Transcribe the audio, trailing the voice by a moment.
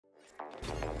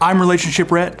I'm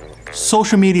Relationship Rhett,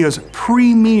 social media's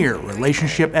premier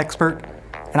relationship expert,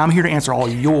 and I'm here to answer all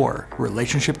your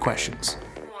relationship questions.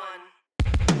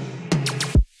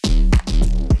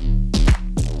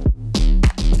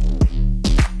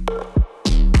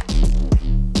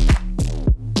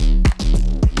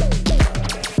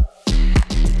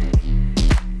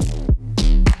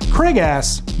 Craig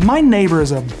asks, my neighbor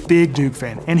is a big Duke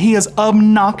fan, and he is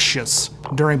obnoxious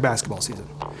during basketball season.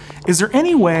 Is there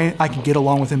any way I can get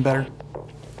along with him better?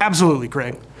 Absolutely,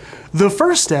 Craig. The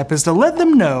first step is to let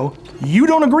them know you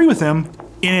don't agree with them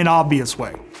in an obvious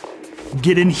way.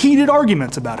 Get in heated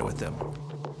arguments about it with them.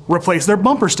 Replace their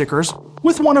bumper stickers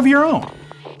with one of your own.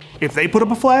 If they put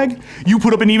up a flag, you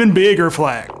put up an even bigger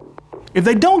flag. If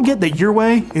they don't get that your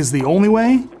way is the only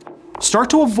way,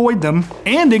 start to avoid them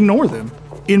and ignore them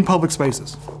in public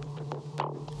spaces.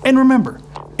 And remember,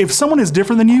 if someone is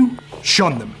different than you,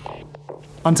 shun them.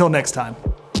 Until next time.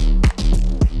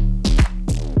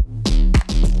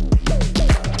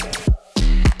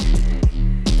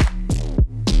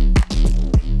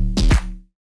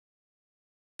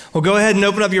 Well, go ahead and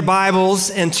open up your Bibles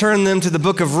and turn them to the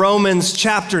book of Romans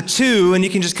chapter 2, and you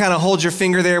can just kind of hold your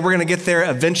finger there. We're going to get there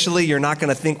eventually. You're not going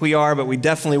to think we are, but we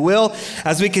definitely will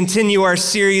as we continue our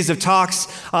series of talks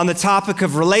on the topic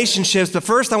of relationships. But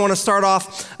first, I want to start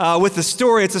off with a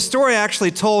story. It's a story I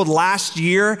actually told last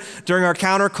year during our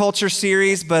counterculture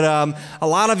series, but a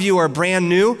lot of you are brand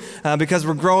new because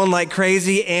we're growing like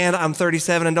crazy, and I'm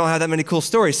 37 and don't have that many cool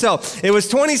stories. So it was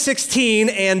 2016,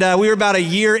 and we were about a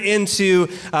year into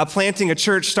planting a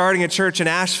church, starting a church in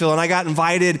Asheville, and I got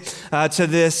invited to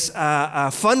this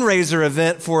fundraiser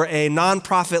event for a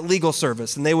nonprofit legal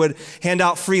service, and they would hand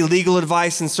out free legal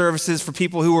advice and services for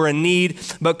people who were in need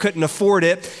but couldn't afford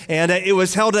it, and it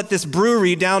was held at this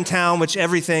brewery downtown, which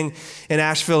everything in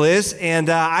Asheville is, and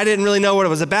I didn't really know what it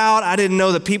was about. I didn't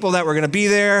know the people that were going to be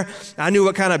there. I knew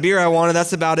what kind of beer I wanted.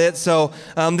 That's about it. So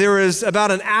there was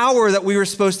about an hour that we were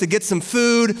supposed to get some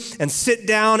food and sit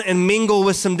down and mingle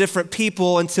with some different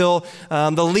people until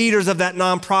the leaders of that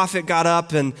nonprofit got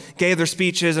up and gave their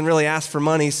speeches and really asked for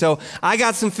money. So I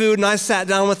got some food and I sat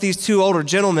down with these two older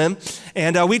gentlemen,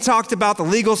 and we talked about the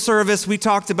legal service. We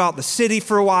talked about the city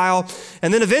for a while,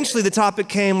 and then eventually the topic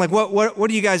came like, what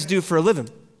do you guys do for a living?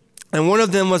 And one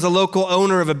of them was a local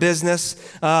owner of a business.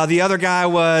 The other guy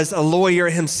was a lawyer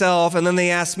himself. And then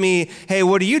they asked me, hey,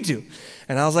 what do you do?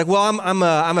 And I was like, well,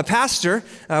 I'm a pastor.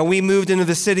 We moved into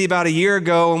the city about a year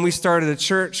ago, and we started a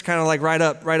church kind of like right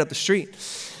up the street.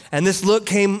 And this look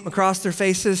came across their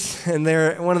faces, and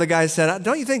one of the guys said,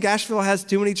 don't you think Asheville has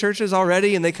too many churches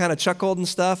already? And they kind of chuckled and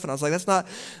stuff. And I was like, that's not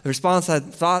the response I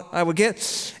thought I would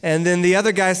get. And then the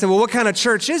other guy said, well, what kind of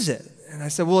church is it? And I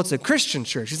said, well, it's a Christian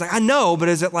church. He's like, I know, but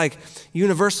is it like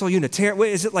universal Unitarian?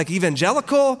 Wait, is it like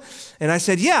evangelical? And I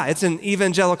said, yeah, it's an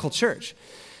evangelical church.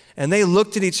 And they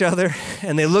looked at each other,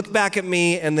 and they looked back at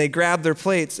me, and they grabbed their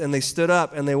plates, and they stood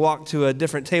up, and they walked to a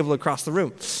different table across the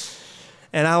room.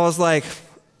 And I was like,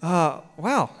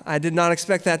 wow, I did not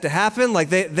expect that to happen. Like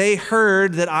they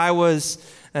heard that I was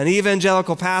an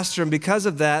evangelical pastor, and because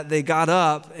of that, they got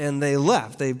up and they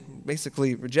left. They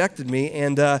basically rejected me,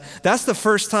 and that's the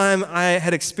first time I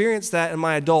had experienced that in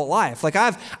my adult life. Like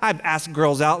I've asked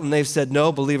girls out, and they've said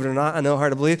no, believe it or not. I know,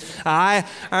 hard to believe. I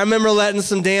remember letting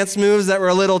some dance moves that were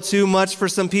a little too much for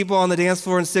some people on the dance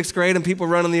floor in 6th grade, and people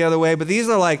running the other way. But these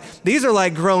are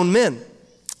like grown men,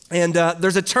 and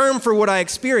there's a term for what I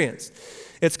experienced.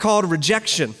 It's called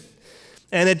rejection,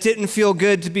 and it didn't feel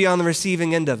good to be on the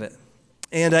receiving end of it.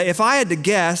 And if I had to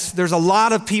guess, there's a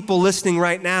lot of people listening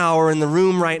right now or in the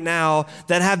room right now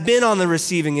that have been on the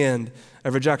receiving end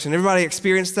of rejection. Everybody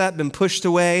experienced that, been pushed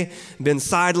away, been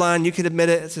sidelined. You could admit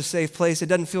it, it's a safe place. It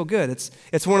doesn't feel good.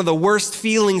 It's one of the worst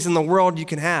feelings in the world you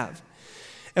can have.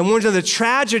 And one of the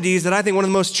tragedies that I think, one of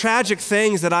the most tragic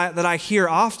things that I hear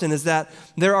often is that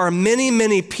there are many,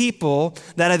 many people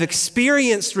that have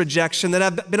experienced rejection, that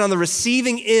have been on the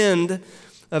receiving end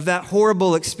of that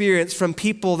horrible experience from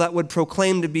people that would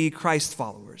proclaim to be Christ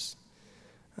followers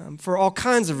for all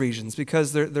kinds of reasons,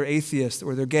 because they're atheist,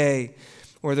 or they're gay,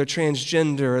 or they're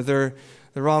transgender, or they're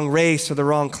the wrong race, or the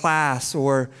wrong class,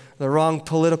 or the wrong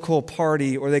political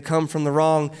party, or they come from the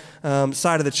wrong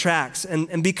side of the tracks.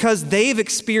 And because they've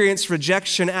experienced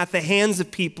rejection at the hands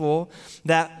of people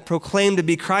that proclaim to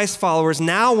be Christ followers,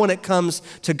 now when it comes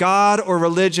to God or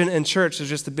religion and church, there's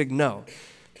just a big no.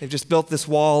 They've just built this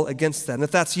wall against that. And if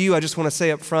that's you, I just want to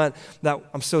say up front that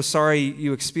I'm so sorry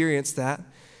you experienced that.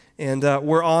 And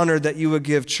we're honored that you would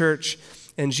give church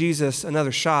and Jesus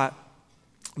another shot.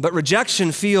 But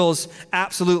rejection feels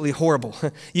absolutely horrible.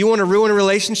 You want to ruin a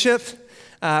relationship?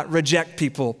 reject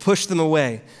people, push them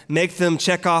away, make them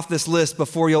check off this list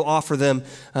before you'll offer them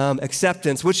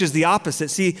acceptance, which is the opposite.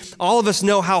 See, all of us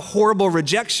know how horrible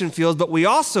rejection feels, but we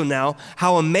also know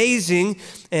how amazing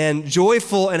and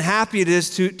joyful and happy it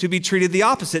is to be treated the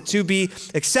opposite, to be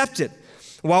accepted.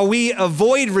 While we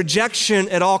avoid rejection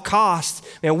at all costs,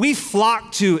 man, we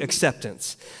flock to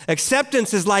acceptance.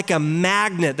 Acceptance is like a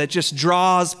magnet that just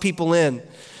draws people in.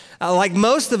 Like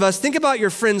most of us, think about your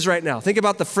friends right now. Think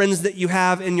about the friends that you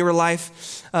have in your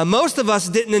life. Most of us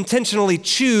didn't intentionally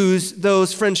choose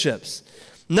those friendships.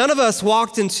 None of us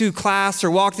walked into class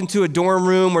or walked into a dorm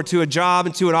room or to a job,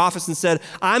 into an office and said,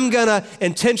 I'm gonna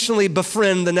intentionally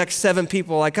befriend the next 7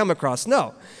 people I come across.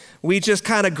 No. We just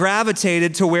kind of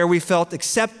gravitated to where we felt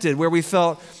accepted, where we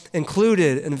felt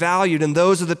included and valued, and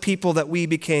those are the people that we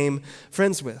became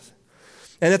friends with.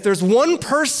 And if there's one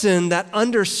person that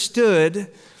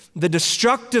understood the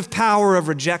destructive power of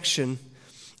rejection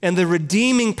and the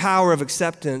redeeming power of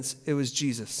acceptance, it was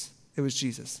Jesus. It was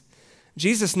Jesus.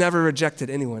 Jesus never rejected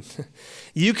anyone.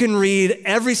 You can read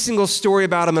every single story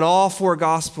about him in all 4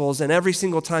 Gospels, and every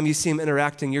single time you see him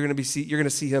interacting, you're going to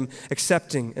see him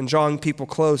accepting and drawing people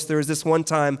close. There was this one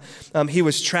time he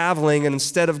was traveling, and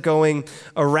instead of going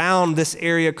around this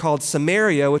area called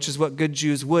Samaria, which is what good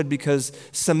Jews would, because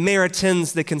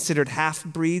Samaritans, they considered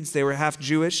half-breeds. They were half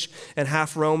Jewish and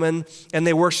half Roman, and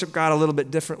they worshiped God a little bit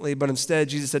differently, but instead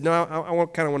Jesus said, no, I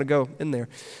kind of want to go in there,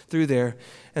 through there.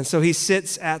 And so he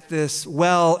sits at this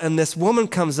well, and this woman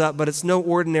comes up, but it's no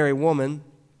ordinary woman,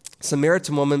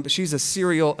 Samaritan woman, but she's a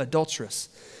serial adulteress.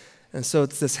 And so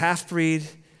it's this half-breed,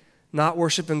 not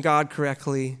worshiping God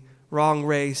correctly, wrong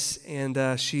race,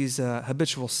 and she's a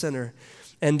habitual sinner.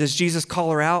 And does Jesus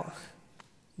call her out?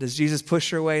 Does Jesus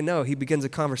push her away? No, he begins a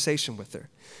conversation with her.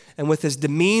 And with his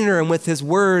demeanor and with his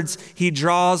words, he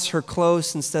draws her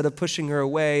close instead of pushing her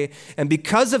away. And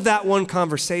because of that one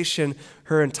conversation,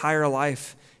 her entire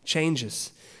life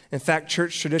changes. In fact,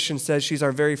 church tradition says she's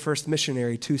our very first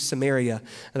missionary to Samaria,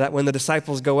 that when the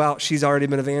disciples go out, she's already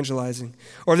been evangelizing.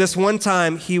 Or this one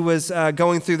time, he was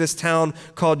going through this town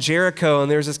called Jericho, and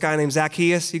there's this guy named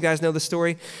Zacchaeus. You guys know the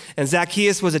story? And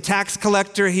Zacchaeus was a tax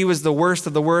collector. He was the worst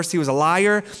of the worst. He was a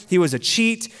liar. He was a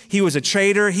cheat. He was a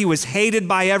traitor. He was hated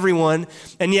by everyone.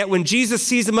 And yet when Jesus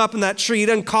sees him up in that tree, he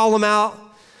doesn't call him out.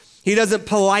 He doesn't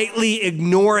politely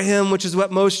ignore him, which is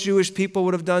what most Jewish people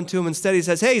would have done to him. Instead, he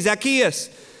says, hey, Zacchaeus,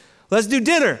 let's do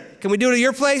dinner. Can we do it at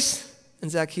your place? And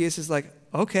Zacchaeus is like,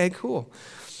 okay, cool.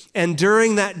 And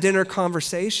during that dinner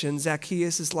conversation,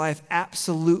 Zacchaeus' life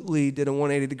absolutely did a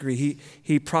 180 degree.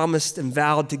 He promised and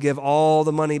vowed to give all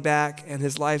the money back, and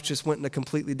his life just went in a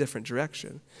completely different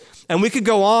direction. And we could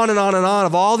go on and on and on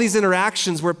of all these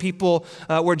interactions where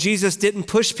where Jesus didn't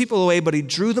push people away, but he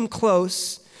drew them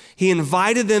close. He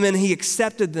invited them and he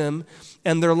accepted them,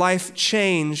 and their life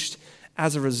changed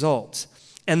as a result.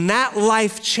 And that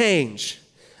life change,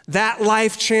 that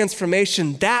life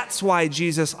transformation, that's why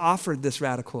Jesus offered this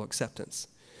radical acceptance.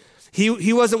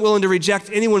 He wasn't willing to reject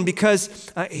anyone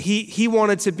because he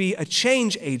wanted to be a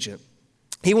change agent.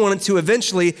 He wanted to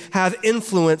eventually have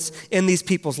influence in these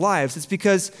people's lives. It's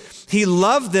because he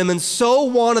loved them and so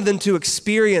wanted them to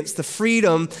experience the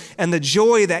freedom and the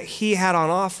joy that he had on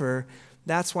offer.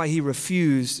 That's why he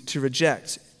refused to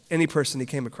reject any person he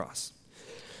came across.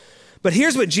 But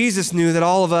here's what Jesus knew that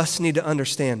all of us need to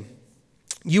understand.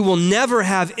 You will never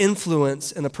have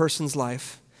influence in a person's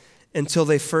life until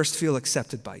they first feel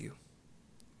accepted by you.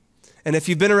 And if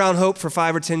you've been around Hope for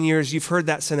 5 or 10 years, you've heard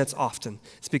that sentence often.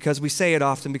 It's because we say it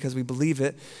often, because we believe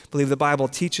it, believe the Bible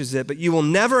teaches it. But you will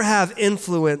never have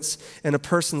influence in a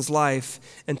person's life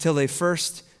until they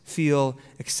first feel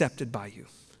accepted by you.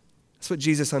 That's what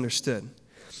Jesus understood.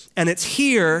 And it's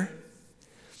here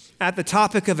at the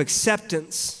topic of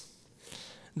acceptance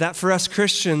that for us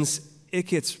Christians, it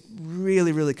gets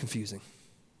really, really confusing.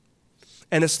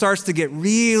 And it starts to get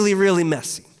really, really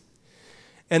messy.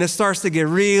 And it starts to get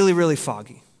really, really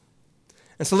foggy.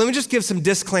 And so let me just give some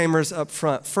disclaimers up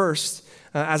front. First,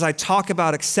 as I talk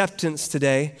about acceptance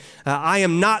today, I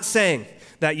am not saying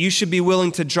that you should be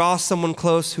willing to draw someone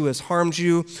close who has harmed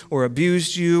you or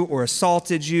abused you or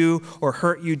assaulted you or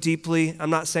hurt you deeply. I'm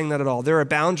not saying that at all. There are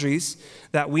boundaries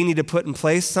that we need to put in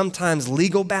place, sometimes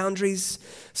legal boundaries,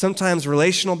 sometimes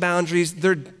relational boundaries.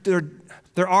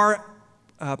 There are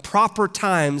proper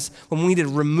times when we need to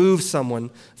remove someone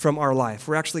from our life.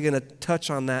 We're actually going to touch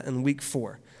on that in week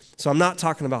 4. So I'm not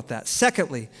talking about that.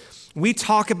 Secondly, we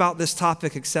talk about this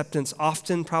topic, acceptance,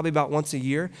 often, probably about once a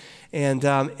year. And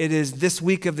it is this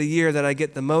week of the year that I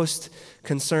get the most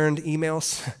concerned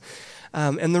emails.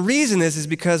 And the reason is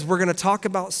because we're going to talk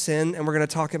about sin and we're going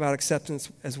to talk about acceptance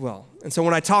as well. And so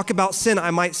when I talk about sin,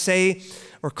 I might say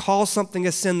or call something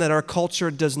a sin that our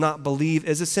culture does not believe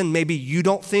is a sin. Maybe you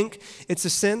don't think it's a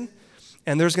sin,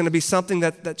 and there's going to be something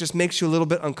that just makes you a little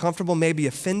bit uncomfortable, maybe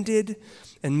offended,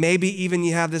 and maybe even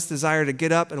you have this desire to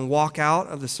get up and walk out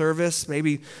of the service,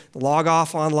 maybe log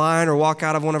off online or walk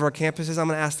out of one of our campuses. I'm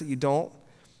going to ask that you don't.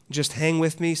 Just hang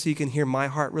with me so you can hear my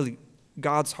heart, really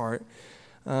God's heart.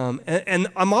 And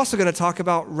I'm also going to talk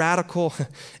about radical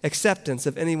acceptance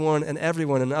of anyone and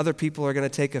everyone, and other people are going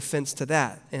to take offense to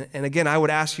that. And again, I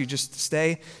would ask you just to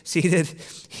stay seated,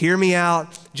 hear me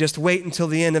out, just wait until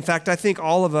the end. In fact, I think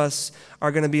all of us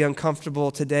are going to be uncomfortable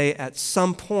today at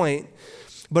some point,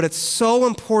 but it's so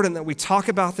important that we talk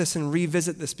about this and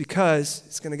revisit this because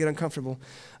it's going to get uncomfortable.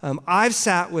 I've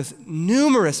sat with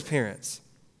numerous parents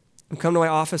who come to my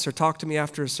office or talk to me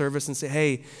after a service and say,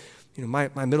 hey,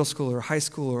 my middle school or high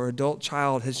school or adult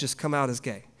child has just come out as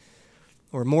gay,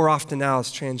 or more often now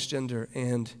as transgender,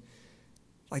 and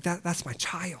like that's my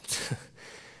child.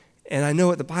 And I know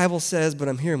what the Bible says, but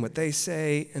I'm hearing what they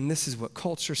say, and this is what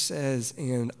culture says,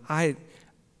 and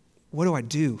what do I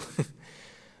do?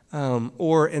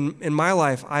 Or in my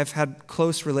life, I've had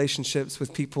close relationships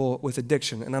with people with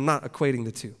addiction, and I'm not equating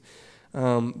the two.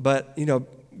 But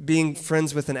being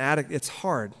friends with an addict, it's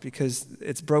hard because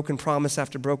it's broken promise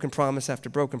after broken promise after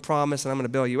broken promise, and I'm going to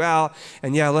bail you out,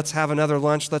 and yeah, let's have another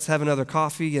lunch, let's have another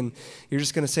coffee, and you're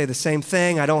just going to say the same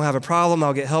thing. I don't have a problem,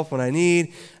 I'll get help when I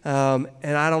need, and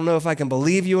I don't know if I can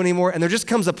believe you anymore. And there just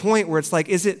comes a point where it's like,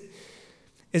 is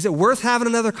it worth having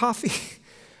another coffee?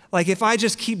 Like, if I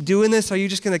just keep doing this, are you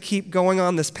just going to keep going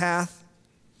on this path?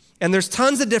 And there's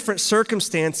tons of different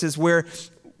circumstances where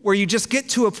you just get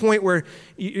to a point where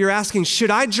you're asking,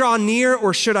 should I draw near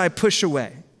or should I push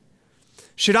away?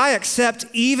 Should I accept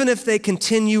even if they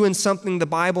continue in something the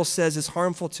Bible says is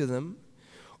harmful to them?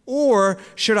 Or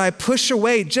should I push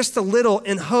away just a little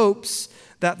in hopes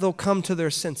that they'll come to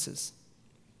their senses?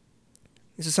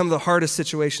 These are some of the hardest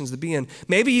situations to be in.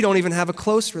 Maybe you don't even have a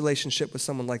close relationship with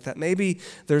someone like that. Maybe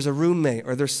there's a roommate,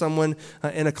 or there's someone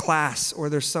in a class, or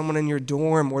there's someone in your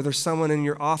dorm, or there's someone in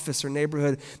your office or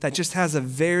neighborhood that just has a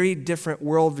very different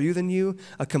worldview than you,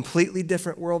 a completely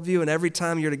different worldview, and every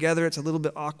time you're together, it's a little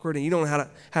bit awkward, and you don't know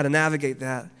how to navigate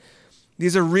that.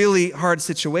 These are really hard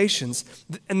situations,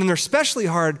 and then they're especially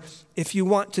hard if you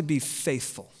want to be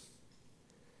faithful,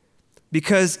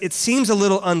 because it seems a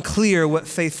little unclear what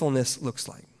faithfulness looks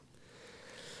like.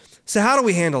 So how do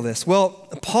we handle this? Well,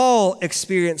 Paul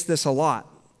experienced this a lot,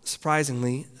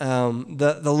 surprisingly.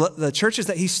 The churches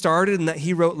that he started and that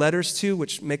he wrote letters to,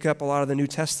 which make up a lot of the New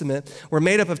Testament, were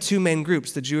made up of two main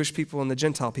groups, the Jewish people and the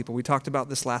Gentile people. We talked about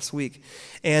this last week.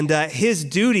 And his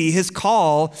duty, his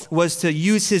call, was to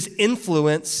use his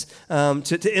influence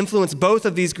to influence both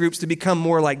of these groups to become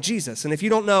more like Jesus. And if you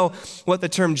don't know what the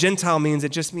term Gentile means,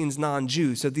 it just means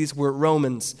non-Jew. So these were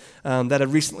Romans that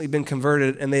had recently been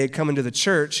converted, and they had come into the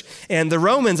church. And the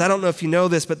Romans, I don't know if you know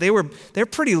this, but they're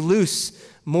pretty loose,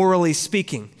 morally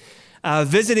speaking.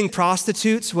 Visiting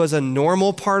prostitutes was a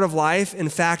normal part of life. In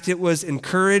fact, it was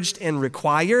encouraged and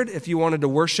required if you wanted to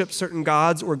worship certain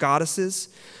gods or goddesses.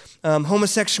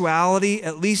 Homosexuality,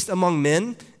 at least among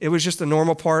men, it was just a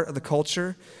normal part of the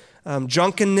culture.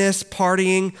 Drunkenness,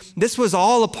 partying, this was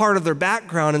all a part of their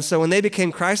background. And so when they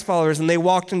became Christ followers and they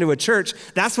walked into a church,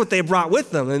 that's what they brought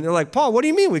with them. And they're like, Paul, what do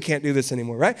you mean we can't do this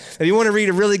anymore, right? If you want to read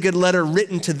a really good letter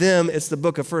written to them, it's the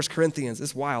book of 1 Corinthians.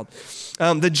 It's wild.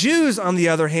 The Jews, on the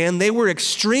other hand, they were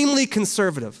extremely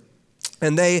conservative.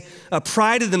 And they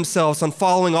prided themselves on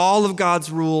following all of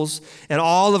God's rules and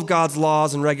all of God's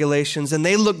laws and regulations. And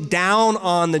they looked down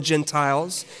on the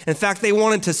Gentiles. In fact, they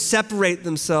wanted to separate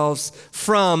themselves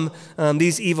from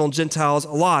these evil Gentiles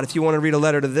a lot. If you want to read a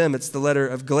letter to them, it's the letter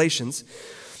of Galatians.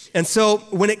 And so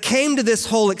when it came to this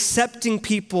whole accepting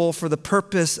people for the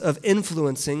purpose of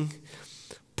influencing,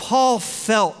 Paul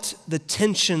felt the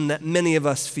tension that many of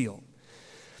us feel.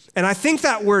 And I think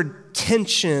that word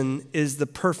tension is the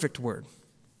perfect word.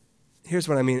 Here's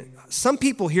what I mean. Some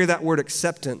people hear that word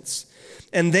acceptance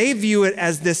and they view it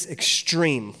as this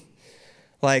extreme.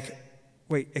 Like,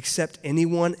 wait, accept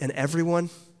anyone and everyone,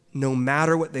 no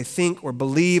matter what they think or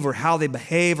believe or how they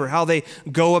behave or how they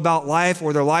go about life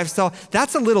or their lifestyle.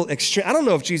 That's a little extreme. I don't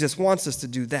know if Jesus wants us to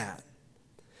do that.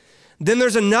 Then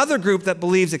there's another group that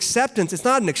believes acceptance, it's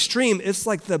not an extreme, it's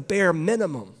like the bare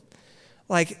minimum.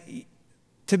 Like,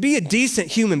 to be a decent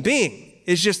human being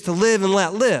is just to live and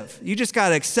let live. You just got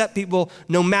to accept people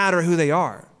no matter who they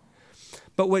are.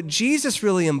 But what Jesus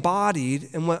really embodied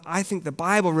and what I think the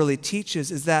Bible really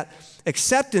teaches is that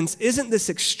acceptance isn't this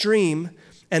extreme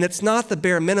and it's not the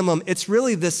bare minimum. It's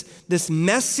really this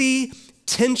messy,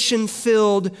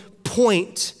 tension-filled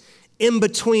point in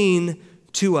between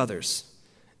two others.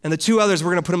 And the two others,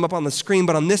 we're going to put them up on the screen,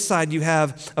 but on this side you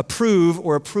have approve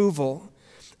or approval.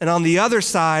 And on the other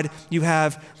side, you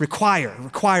have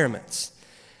requirements.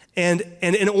 And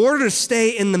in order to stay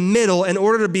in the middle, in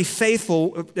order to be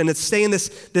faithful, and to stay in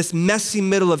this messy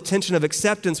middle of tension of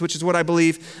acceptance, which is what I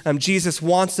believe Jesus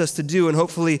wants us to do, and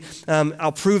hopefully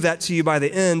I'll prove that to you by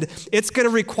the end, it's going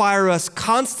to require us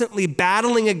constantly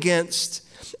battling against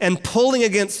and pulling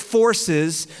against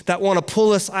forces that want to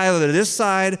pull us either to this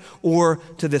side or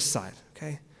to this side,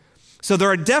 okay? So there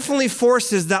are definitely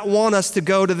forces that want us to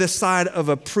go to this side of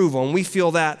approval, and we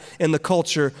feel that in the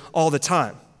culture all the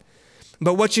time.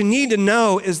 But what you need to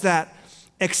know is that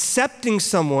accepting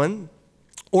someone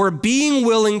or being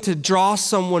willing to draw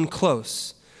someone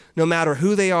close, no matter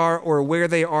who they are or where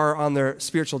they are on their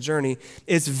spiritual journey,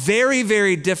 is very,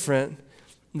 very different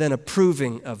than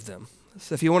approving of them.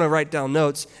 So if you want to write down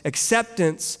notes,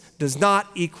 acceptance does not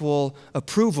equal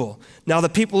approval. Now the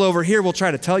people over here will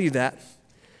try to tell you that.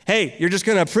 Hey, you're just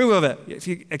going to approve of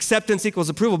it. Acceptance equals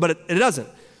approval, but it doesn't.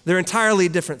 They're entirely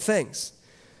different things.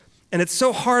 And it's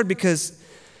so hard because,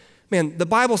 man, the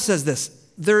Bible says this: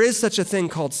 there is such a thing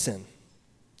called sin.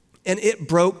 And it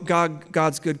broke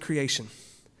God's good creation.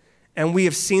 And we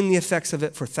have seen the effects of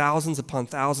it for thousands upon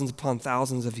thousands upon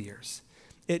thousands of years.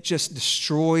 It just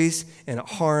destroys and it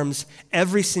harms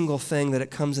every single thing that it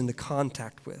comes into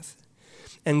contact with.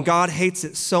 And God hates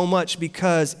it so much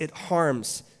because it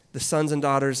harms the sons and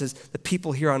daughters, as the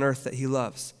people here on earth that he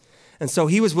loves. And so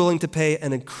he was willing to pay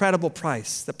an incredible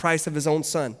price, the price of his own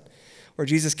son, where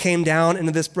Jesus came down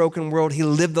into this broken world. He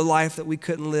lived the life that we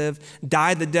couldn't live,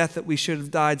 died the death that we should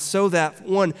have died, so that,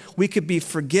 one, we could be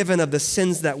forgiven of the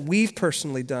sins that we've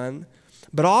personally done,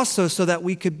 but also so that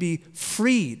we could be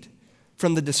freed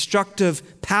from the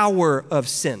destructive power of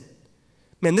sin.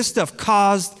 Man, this stuff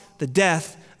caused the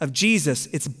death of Jesus.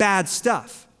 It's bad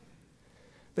stuff.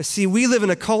 But see, we live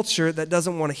in a culture that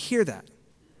doesn't want to hear that.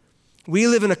 We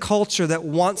live in a culture that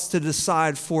wants to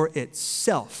decide for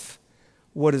itself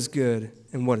what is good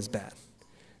and what is bad.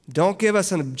 Don't give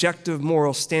us an objective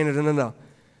moral standard. No.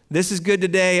 This is good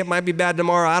today. It might be bad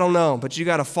tomorrow. I don't know. But you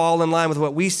got to fall in line with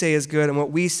what we say is good and what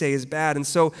we say is bad. And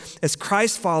so as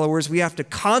Christ followers, we have to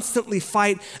constantly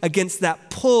fight against that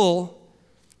pull,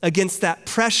 against that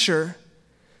pressure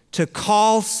to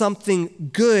call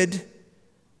something good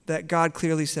that God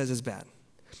clearly says is bad.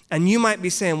 And you might be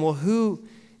saying, well, who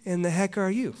in the heck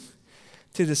are you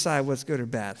to decide what's good or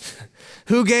bad?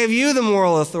 Who gave you the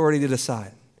moral authority to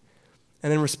decide?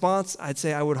 And in response, I'd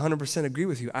say I would 100% agree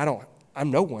with you.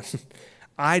 I'm no one.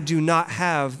 I do not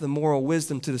have the moral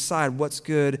wisdom to decide what's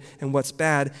good and what's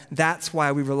bad. That's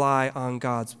why we rely on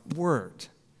God's word.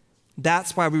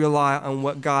 That's why we rely on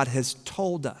what God has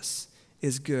told us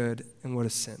is good and what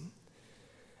is sin.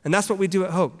 And that's what we do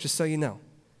at Hope, just so you know.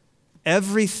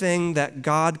 Everything that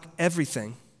God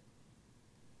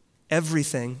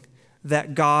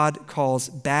calls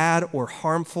bad or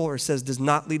harmful or says does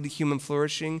not lead to human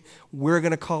flourishing, we're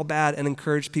going to call bad and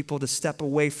encourage people to step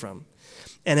away from.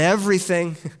 And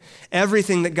everything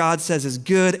that God says is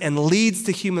good and leads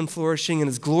to human flourishing and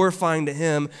is glorifying to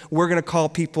him, we're going to call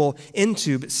people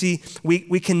into. But see,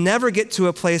 we can never get to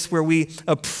a place where we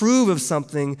approve of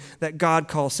something that God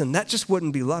calls sin. That just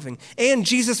wouldn't be loving. And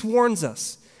Jesus warns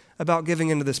us about giving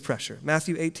into this pressure.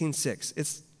 Matthew 18:6,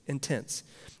 it's intense.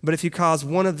 But if you cause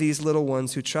one of these little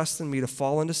ones who trust in me to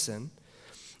fall into sin,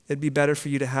 it'd be better for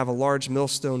you to have a large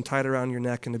millstone tied around your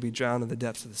neck and to be drowned in the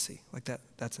depths of the sea. Like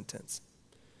that's intense.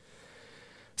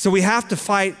 So we have to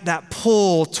fight that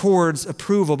pull towards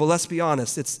approval, but let's be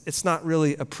honest, it's not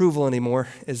really approval anymore,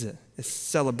 is it? It's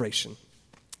celebration.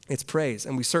 It's praise,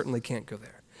 and we certainly can't go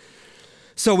there.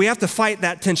 So we have to fight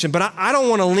that tension, but I don't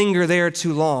want to linger there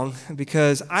too long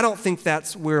because I don't think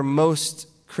that's where most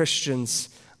Christians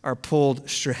are pulled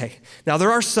stray. Now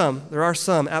there are some,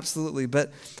 absolutely,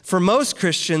 but for most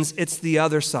Christians, it's the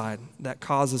other side that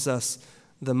causes us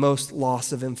the most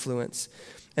loss of influence.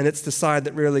 And it's the side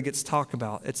that rarely gets talked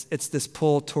about. It's this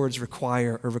pull towards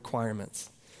requirements.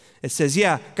 It says,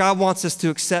 yeah, God wants us to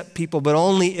accept people, but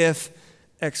only if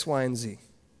X, Y, and Z.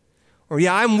 Or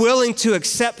yeah, I'm willing to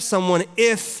accept someone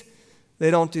if they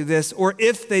don't do this, or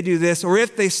if they do this, or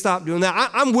if they stop doing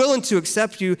that. I'm willing to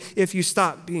accept you if you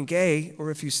stop being gay,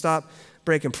 or if you stop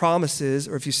breaking promises,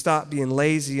 or if you stop being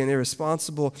lazy and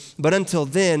irresponsible. But until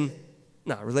then,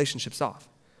 no, relationship's off.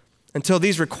 Until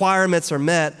these requirements are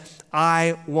met,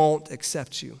 I won't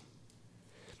accept you.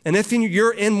 And if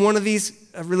you're in one of these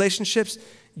relationships,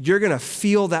 you're going to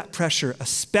feel that pressure,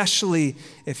 especially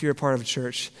if you're a part of a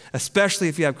church, especially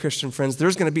if you have Christian friends.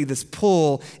 There's going to be this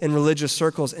pull in religious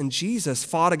circles, and Jesus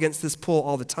fought against this pull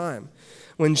all the time.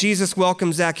 When Jesus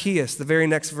welcomed Zacchaeus, the very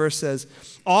next verse says,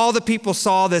 all the people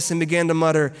saw this and began to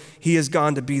mutter, he has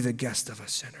gone to be the guest of a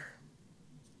sinner.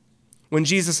 When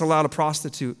Jesus allowed a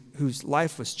prostitute whose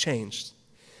life was changed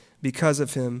because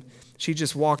of him, she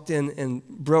just walked in and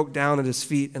broke down at his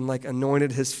feet and like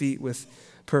anointed his feet with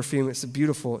perfume. It's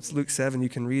beautiful. It's Luke 7. You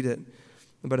can read it.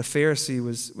 But a Pharisee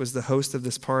was the host of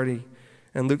this party.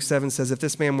 And Luke 7 says, if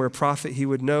this man were a prophet, he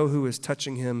would know who is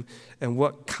touching him and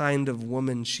what kind of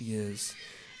woman she is,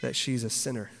 that she's a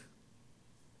sinner.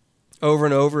 Over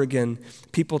and over again,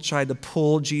 people tried to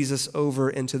pull Jesus over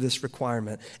into this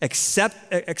requirement.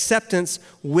 Acceptance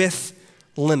with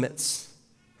limits,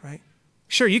 right?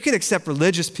 Sure, you can accept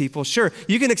religious people. Sure,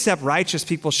 you can accept righteous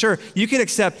people. Sure, you can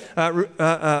accept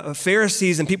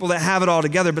Pharisees and people that have it all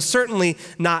together, but certainly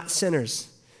not sinners.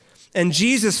 And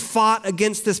Jesus fought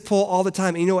against this pull all the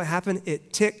time. And you know what happened?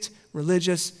 It ticked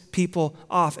religious people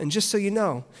off. And just so you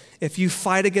know, if you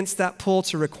fight against that pull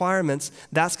to requirements,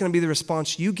 that's going to be the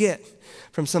response you get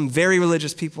from some very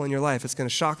religious people in your life. It's going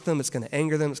to shock them. It's going to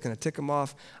anger them. It's going to tick them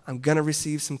off. I'm going to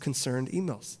receive some concerned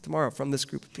emails tomorrow from this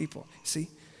group of people. See?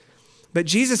 But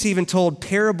Jesus even told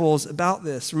parables about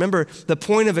this. Remember, the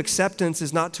point of acceptance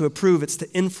is not to approve, it's to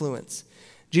influence.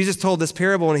 Jesus told this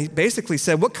parable and he basically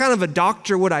said, what kind of a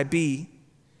doctor would I be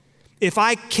if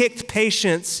I kicked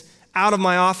patients out of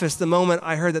my office the moment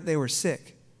I heard that they were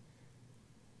sick?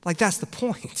 Like, that's the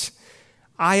point.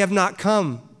 I have not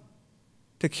come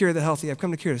to cure the healthy. I've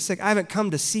come to cure the sick. I haven't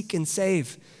come to seek and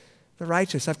save the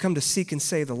righteous. I've come to seek and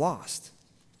save the lost.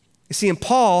 You see, in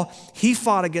Paul, he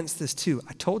fought against this too.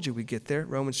 I told you we'd get there,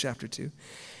 Romans chapter 2.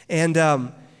 And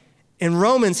in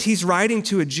Romans, he's writing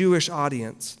to a Jewish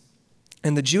audience.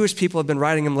 And the Jewish people have been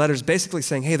writing him letters basically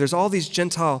saying, hey, there's all these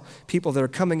Gentile people that are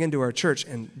coming into our church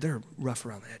and they're rough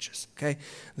around the edges, okay?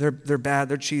 They're bad,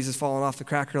 their cheese is falling off the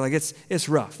cracker. Like it's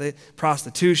rough.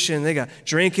 Prostitution, they got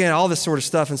drinking, all this sort of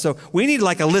stuff. And so we need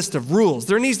like a list of rules.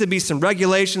 There needs to be some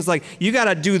regulations like you got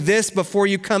to do this before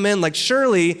you come in. Like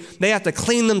surely they have to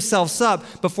clean themselves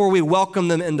up before we welcome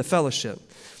them into fellowship.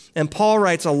 And Paul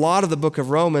writes a lot of the book of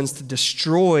Romans to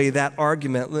destroy that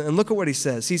argument. And look at what he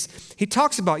says. He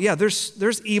talks about,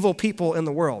 there's evil people in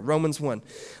the world, Romans 1.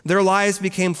 Their lives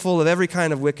became full of every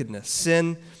kind of wickedness,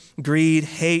 sin, greed,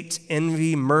 hate,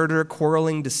 envy, murder,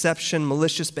 quarreling, deception,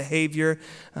 malicious behavior,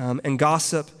 and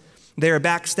gossip. They are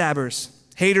backstabbers,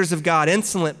 haters of God,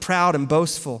 insolent, proud, and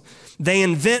boastful. They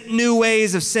invent new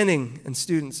ways of sinning. And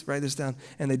students, write this down.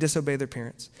 And they disobey their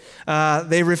parents.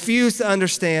 They refuse to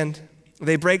understand.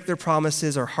 They break their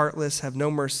promises, are heartless, have no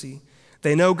mercy.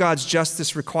 They know God's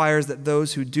justice requires that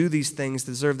those who do these things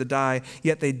deserve to die,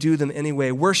 yet they do them anyway.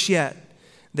 Worse yet,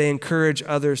 they encourage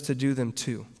others to do them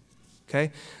too.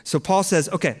 Okay? So Paul says,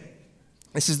 okay,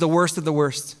 this is the worst of the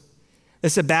worst.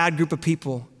 This is a bad group of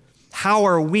people. How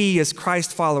are we as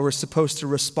Christ followers supposed to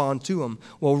respond to them?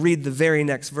 Well, read the very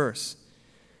next verse.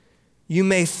 You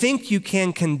may think you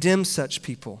can condemn such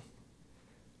people,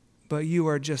 but you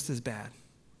are just as bad.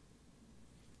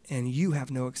 And you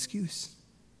have no excuse.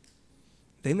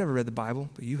 They've never read the Bible,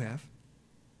 but you have.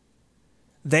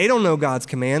 They don't know God's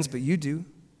commands, but you do.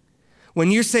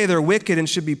 When you say they're wicked and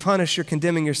should be punished, you're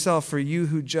condemning yourself, for you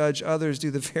who judge others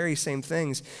do the very same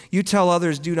things. You tell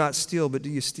others, do not steal, but do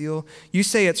you steal? You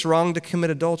say it's wrong to commit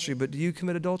adultery, but do you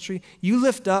commit adultery? You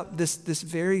lift up this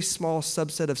very small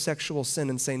subset of sexual sin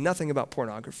and say nothing about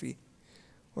pornography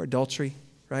or adultery,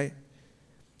 right?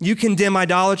 You condemn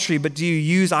idolatry, but do you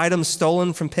use items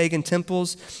stolen from pagan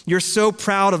temples? You're so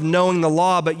proud of knowing the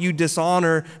law, but you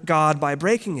dishonor God by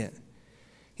breaking it.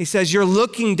 He says you're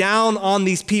looking down on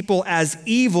these people as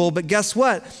evil, but guess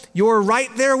what? You're right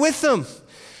there with them.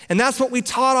 And that's what we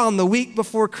taught on the week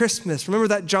before Christmas. Remember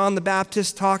that John the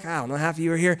Baptist talk? I don't know, half of you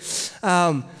were here.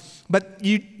 But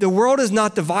the world is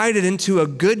not divided into a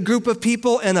good group of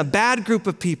people and a bad group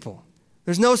of people.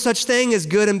 There's no such thing as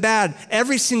good and bad.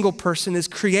 Every single person is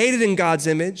created in God's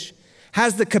image,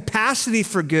 has the capacity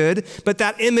for good, but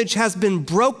that image has been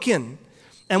broken.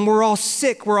 And we're all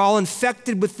sick. We're all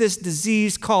infected with this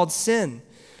disease called sin.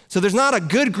 So there's not a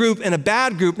good group and a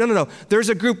bad group. No. There's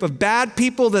a group of bad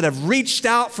people that have reached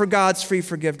out for God's free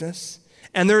forgiveness.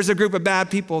 And there's a group of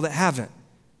bad people that haven't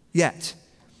yet.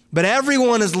 But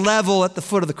everyone is level at the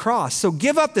foot of the cross. So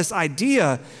give up this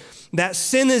idea that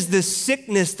sin is this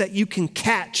sickness that you can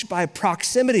catch by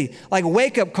proximity. Like a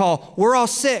wake-up call, we're all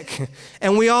sick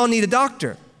and we all need a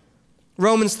doctor.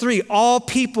 Romans 3, all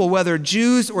people, whether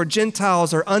Jews or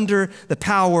Gentiles, are under the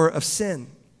power of sin.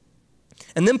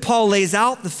 And then Paul lays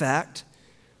out the fact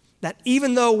that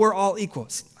even though we're all equal,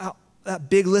 that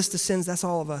big list of sins, that's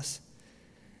all of us.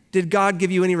 Did God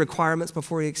give you any requirements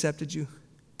before he accepted you?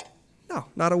 No,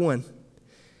 not a one.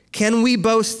 Can we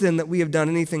boast then that we have done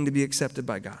anything to be accepted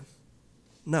by God?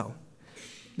 No,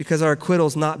 because our acquittal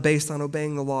is not based on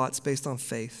obeying the law, it's based on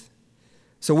faith.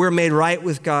 So we're made right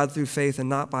with God through faith and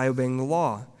not by obeying the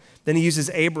law. Then he uses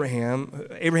Abraham.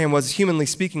 Abraham was, humanly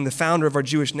speaking, the founder of our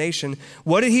Jewish nation.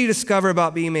 What did he discover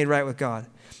about being made right with God?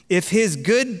 If his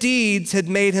good deeds had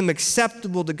made him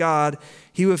acceptable to God,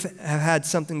 he would have had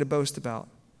something to boast about.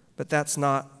 But that's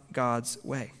not God's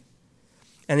way.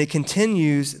 And he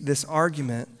continues this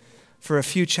argument for a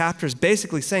few chapters,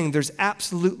 basically saying there's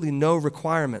absolutely no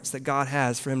requirements that God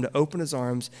has for him to open his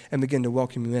arms and begin to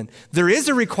welcome you in. There is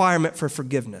a requirement for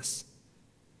forgiveness.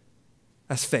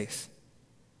 That's faith.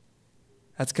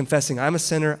 That's confessing, I'm a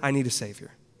sinner, I need a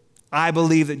Savior. I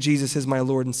believe that Jesus is my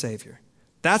Lord and Savior.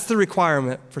 That's the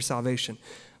requirement for salvation.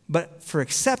 But for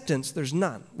acceptance, there's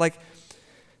none. Like,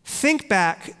 think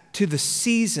back to the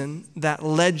season that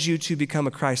led you to become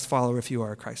a Christ follower if you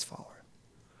are a Christ follower.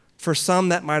 For some,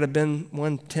 that might have been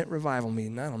one tent revival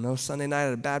meeting. I don't know, Sunday night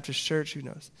at a Baptist church, who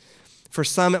knows? For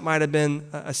some, it might have been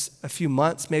a few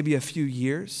months, maybe a few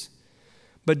years.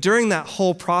 But during that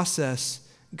whole process,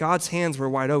 God's hands were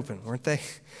wide open, weren't they?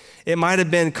 It might have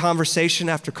been conversation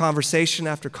after conversation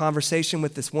after conversation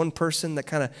with this one person that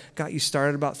kind of got you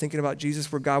started about thinking about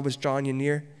Jesus, where God was drawing you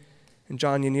near and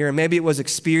drawing you near. And maybe it was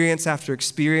experience after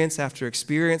experience after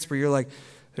experience where you're like,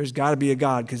 there's got to be a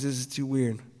God because this is too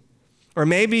weird. Or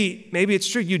maybe it's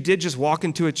true, you did just walk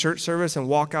into a church service and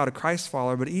walk out a Christ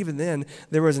follower, but even then,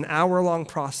 there was an hour-long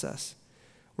process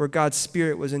where God's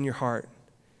Spirit was in your heart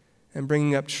and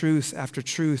bringing up truth after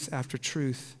truth after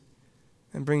truth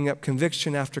and bringing up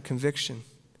conviction after conviction.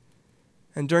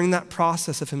 And during that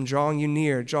process of him drawing you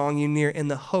near in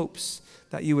the hopes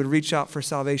that you would reach out for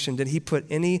salvation, did he put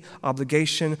any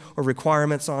obligation or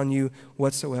requirements on you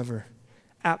whatsoever?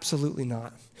 Absolutely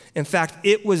not. In fact,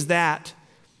 it was that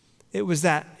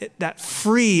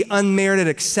free, unmerited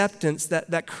acceptance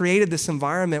that created this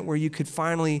environment where you could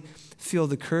finally feel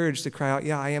the courage to cry out,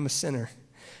 yeah, I am a sinner,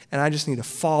 and I just need to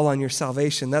fall on your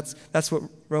salvation. That's what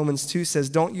Romans 2 says.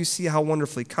 Don't you see how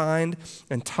wonderfully kind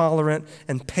and tolerant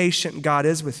and patient God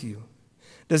is with you?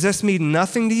 Does this mean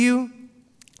nothing to you?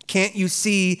 Can't you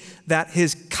see that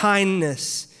his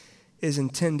kindness is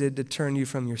intended to turn you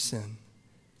from your sin?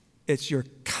 It's your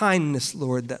kindness,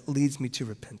 Lord, that leads me to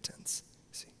repentance.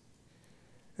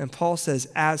 And Paul says,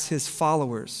 as his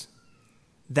followers,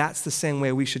 that's the same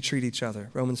way we should treat each other.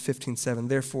 Romans 15:7.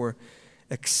 Therefore,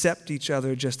 accept each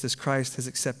other just as Christ has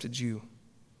accepted you,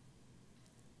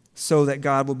 so that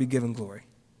God will be given glory.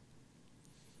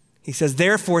 He says,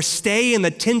 therefore, stay in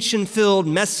the tension-filled,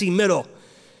 messy middle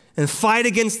and fight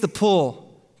against the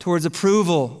pull towards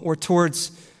approval or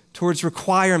towards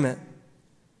requirement.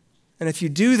 And if you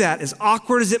do that, as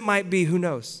awkward as it might be, who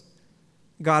knows?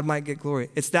 God might get glory.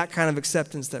 It's that kind of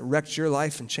acceptance that wrecked your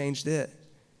life and changed it.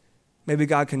 Maybe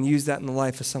God can use that in the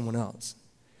life of someone else.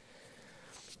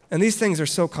 And these things are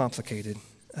so complicated.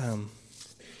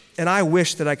 And I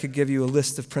wish that I could give you a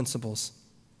list of principles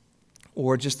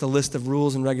or just a list of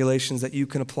rules and regulations that you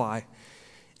can apply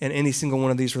in any single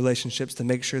one of these relationships to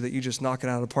make sure that you just knock it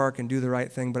out of the park and do the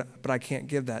right thing, but I can't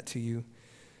give that to you.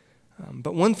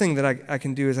 But one thing that I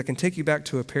can do is I can take you back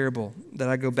to a parable that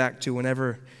I go back to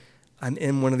whenever I'm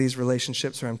in one of these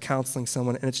relationships or I'm counseling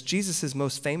someone, and it's Jesus'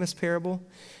 most famous parable.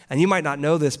 And you might not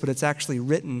know this, but it's actually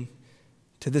written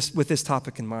with this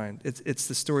topic in mind. It's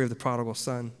the story of the prodigal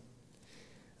son.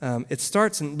 It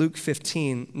starts in Luke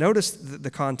 15. Notice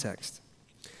the context.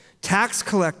 Tax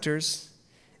collectors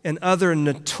and other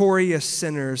notorious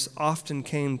sinners often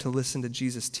came to listen to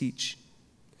Jesus teach.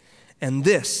 And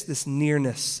this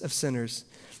nearness of sinners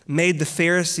made the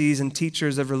Pharisees and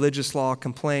teachers of religious law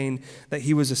complain that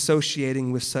he was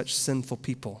associating with such sinful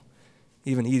people,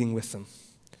 even eating with them.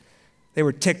 They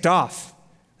were ticked off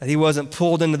that he wasn't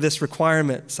pulled into this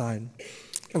requirement side.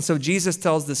 And so Jesus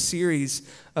tells this series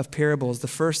of parables. The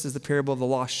first is the parable of the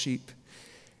lost sheep.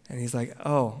 And he's like,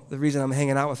 oh, the reason I'm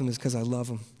hanging out with them is because I love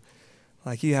them.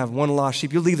 Like, you have one lost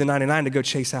sheep, you'll leave the 99 to go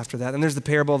chase after that. And there's the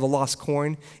parable of the lost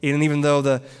coin. And even though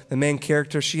the main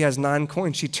character, she has 9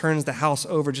 coins, she turns the house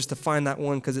over just to find that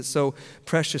one because it's so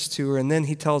precious to her. And then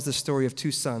he tells the story of 2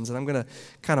 sons. And I'm going to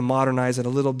kind of modernize it a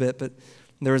little bit, but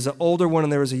there was an older one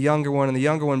and there was a younger one. And the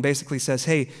younger one basically says,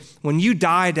 hey, when you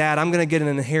die, Dad, I'm going to get an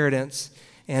inheritance.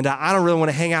 And I don't really want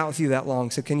to hang out with you that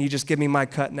long, so can you just give me my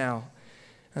cut now?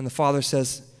 And the father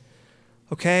says,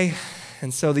 okay.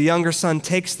 And so the younger son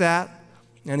takes that,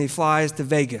 and he flies to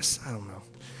Vegas. I don't know.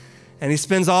 And he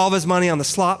spends all of his money on the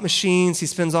slot machines. He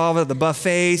spends all of it at the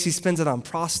buffets. He spends it on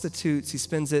prostitutes. He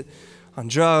spends it on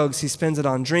drugs. He spends it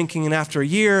on drinking. And after a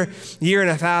year and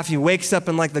a half, he wakes up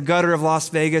in like the gutter of Las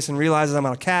Vegas and realizes I'm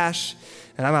out of cash.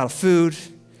 and I'm out of food.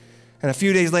 And a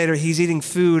few days later, he's eating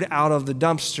food out of the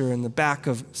dumpster in the back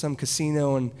of some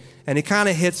casino, and he kind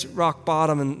of hits rock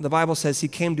bottom, and the Bible says he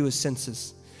came to his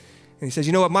senses. And he says,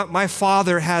 you know what, my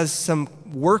father has some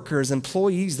workers,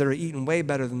 employees that are eating way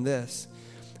better than this.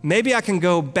 Maybe I can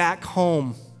go back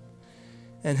home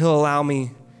and he'll allow me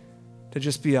to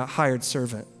just be a hired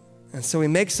servant. And so he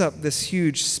makes up this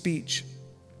huge speech.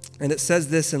 And it says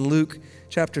this in Luke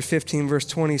chapter 15, verse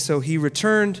 20. So he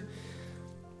returned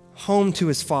home to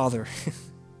his father.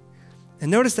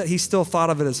 And notice that he still thought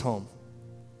of it as home.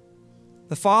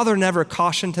 The father never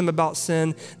cautioned him about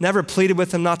sin, never pleaded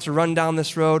with him not to run down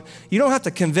this road. You don't have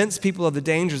to convince people of the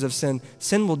dangers of sin.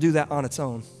 Sin will do that on its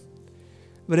own.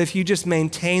 But if you just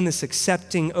maintain this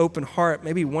accepting, open heart,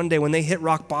 maybe one day when they hit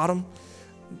rock bottom,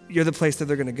 you're the place that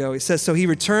they're going to go. He says, so he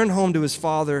returned home to his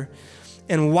father,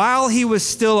 and while he was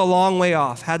still a long way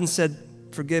off, hadn't said,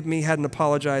 forgive me, hadn't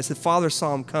apologized, the father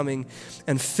saw him coming,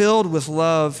 and filled with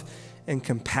love and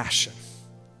compassion.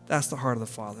 That's the heart of the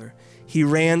father. He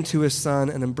ran to his son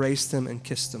and embraced him and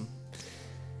kissed him.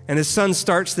 And his son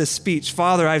starts this speech,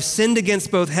 Father, I've sinned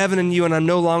against both heaven and you, and I'm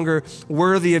no longer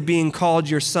worthy of being called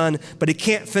your son. But he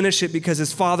can't finish it because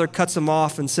his father cuts him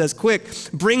off and says, quick,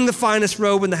 bring the finest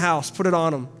robe in the house, put it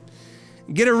on him.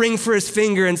 Get a ring for his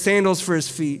finger and sandals for his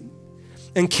feet.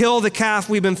 And kill the calf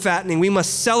we've been fattening. We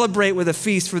must celebrate with a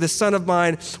feast, for this son of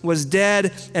mine was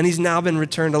dead and he's now been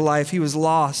returned to life. He was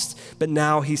lost, but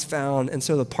now he's found. And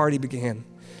so the party began.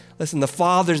 Listen, the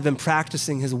father's been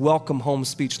practicing his welcome home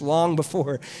speech long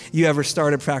before you ever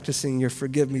started practicing your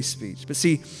forgive me speech. But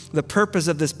see, the purpose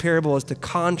of this parable is to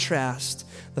contrast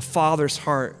the father's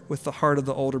heart with the heart of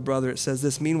the older brother. It says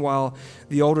this, meanwhile,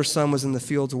 the older son was in the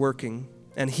fields working,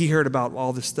 and he heard about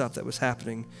all this stuff that was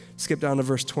happening. Skip down to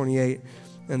verse 28.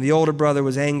 And the older brother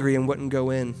was angry and wouldn't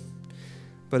go in.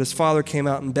 But his father came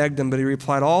out and begged him, but he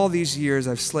replied, all these years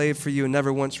I've slaved for you and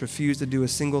never once refused to do a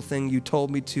single thing you told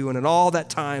me to. And in all that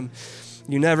time,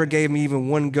 you never gave me even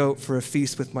one goat for a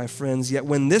feast with my friends. Yet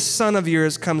when this son of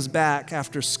yours comes back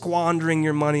after squandering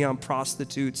your money on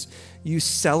prostitutes, you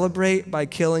celebrate by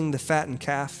killing the fattened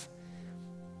calf.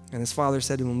 And his father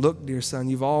said to him, look, dear son,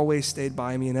 you've always stayed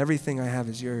by me and everything I have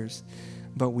is yours.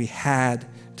 But we had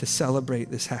to celebrate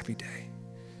this happy day.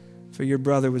 For your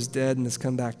brother was dead and has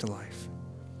come back to life.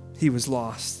 He was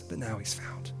lost, but now he's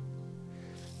found.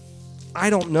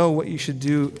 I don't know what you should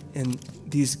do in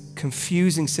these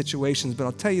confusing situations, but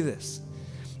I'll tell you this.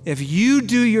 If you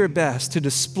do your best to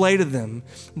display to them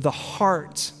the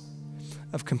heart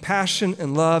of compassion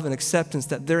and love and acceptance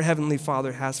that their Heavenly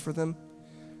Father has for them,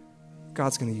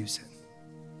 God's going to use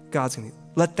it. God's going to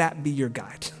let that be your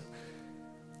guide.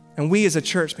 And we as a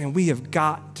church, man, we have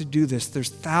got to do this. There's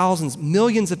thousands,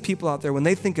 millions of people out there. When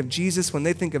they think of Jesus, when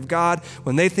they think of God,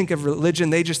 when they think of religion,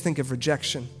 they just think of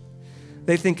rejection.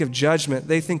 They think of judgment.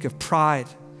 They think of pride.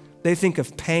 They think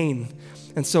of pain.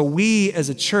 And so we as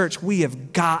a church, we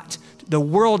have got, the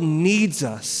world needs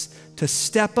us to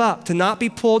step up, to not be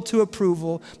pulled to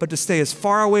approval, but to stay as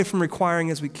far away from requiring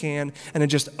as we can, and to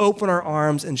just open our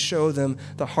arms and show them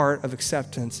the heart of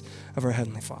acceptance of our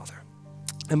Heavenly Father.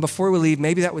 And before we leave,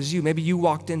 maybe that was you. Maybe you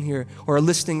walked in here or are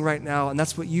listening right now, and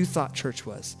that's what you thought church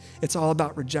was. It's all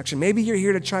about rejection. Maybe you're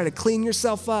here to try to clean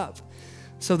yourself up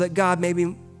so that God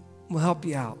maybe will help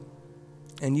you out.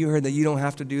 And you heard that you don't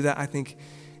have to do that. I think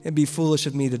it'd be foolish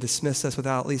of me to dismiss us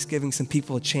without at least giving some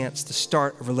people a chance to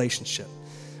start a relationship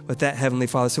with that Heavenly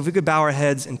Father. So if we could bow our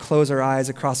heads and close our eyes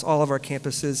across all of our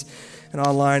campuses and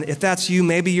online. If that's you,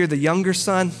 maybe you're the younger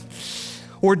son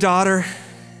or daughter,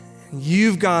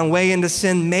 you've gone way into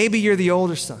sin. Maybe you're the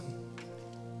older son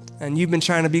and you've been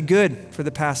trying to be good for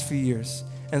the past few years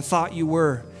and thought you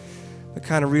were, but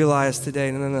kind of realized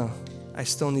today, no, I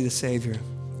still need a Savior.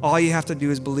 All you have to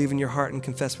do is believe in your heart and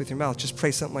confess with your mouth. Just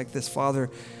pray something like this. Father,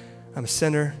 I'm a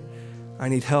sinner. I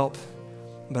need help,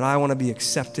 but I want to be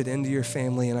accepted into your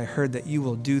family, and I heard that you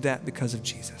will do that because of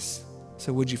Jesus.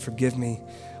 So would you forgive me?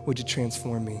 Would you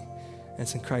transform me? And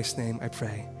it's in Christ's name I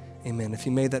pray. Amen. If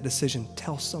you made that decision,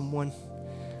 tell someone.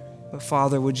 But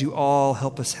Father, would you all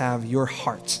help us have your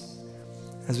heart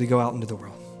as we go out into the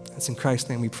world? It's in Christ's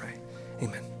name we pray.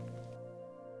 Amen.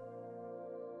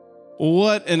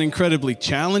 What an incredibly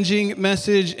challenging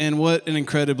message and what an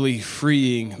incredibly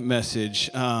freeing message.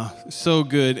 So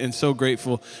good and so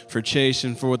grateful for Chase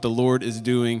and for what the Lord is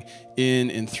doing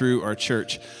in and through our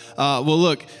church. Well,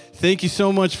 look, thank you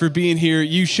so much for being here.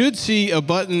 You should see a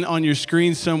button on your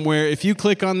screen somewhere. If you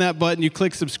click on that button, you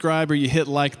click subscribe or you hit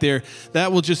like there,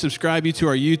 that will just subscribe you to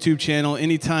our YouTube channel.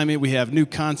 Anytime we have new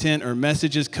content or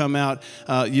messages come out,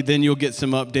 then you'll get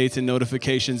some updates and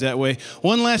notifications that way.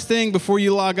 One last thing before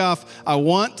you log off, I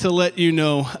want to let you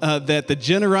know that the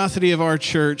generosity of our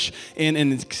church in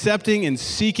accepting and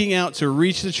seeking out to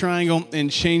reach the Triangle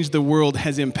and change the world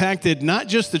has impacted not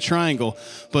just the Triangle,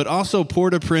 but also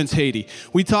Port-au-Prince, Haiti.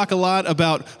 We talk a lot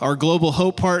about our Global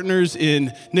Hope partners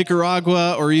in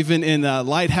Nicaragua or even in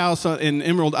Lighthouse in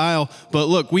Emerald Isle. But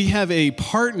look, we have a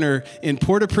partner in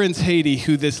Port-au-Prince, Haiti,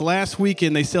 who this last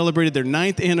weekend they celebrated their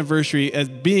 9th anniversary as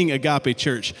being Agape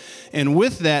Church. And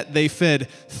with that, they fed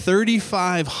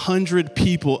 3,500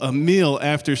 people a meal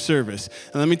after service.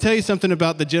 And let me tell you something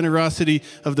about the generosity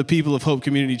of the people of Hope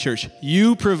Community Church.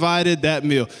 You provided that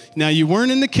meal. Now, you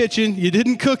weren't in the kitchen, you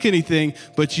didn't cook anything,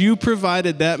 but you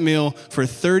provided that meal for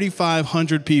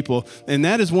 3,500 people. And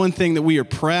that is one thing that we are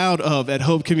proud of at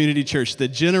Hope Community Church, the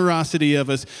generosity of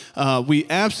us. We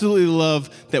absolutely love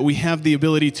that we have the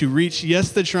ability to reach,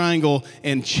 yes, the Triangle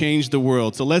and change the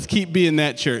world. So let's keep being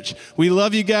that church. We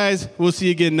love you guys. We'll see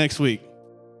you again next week.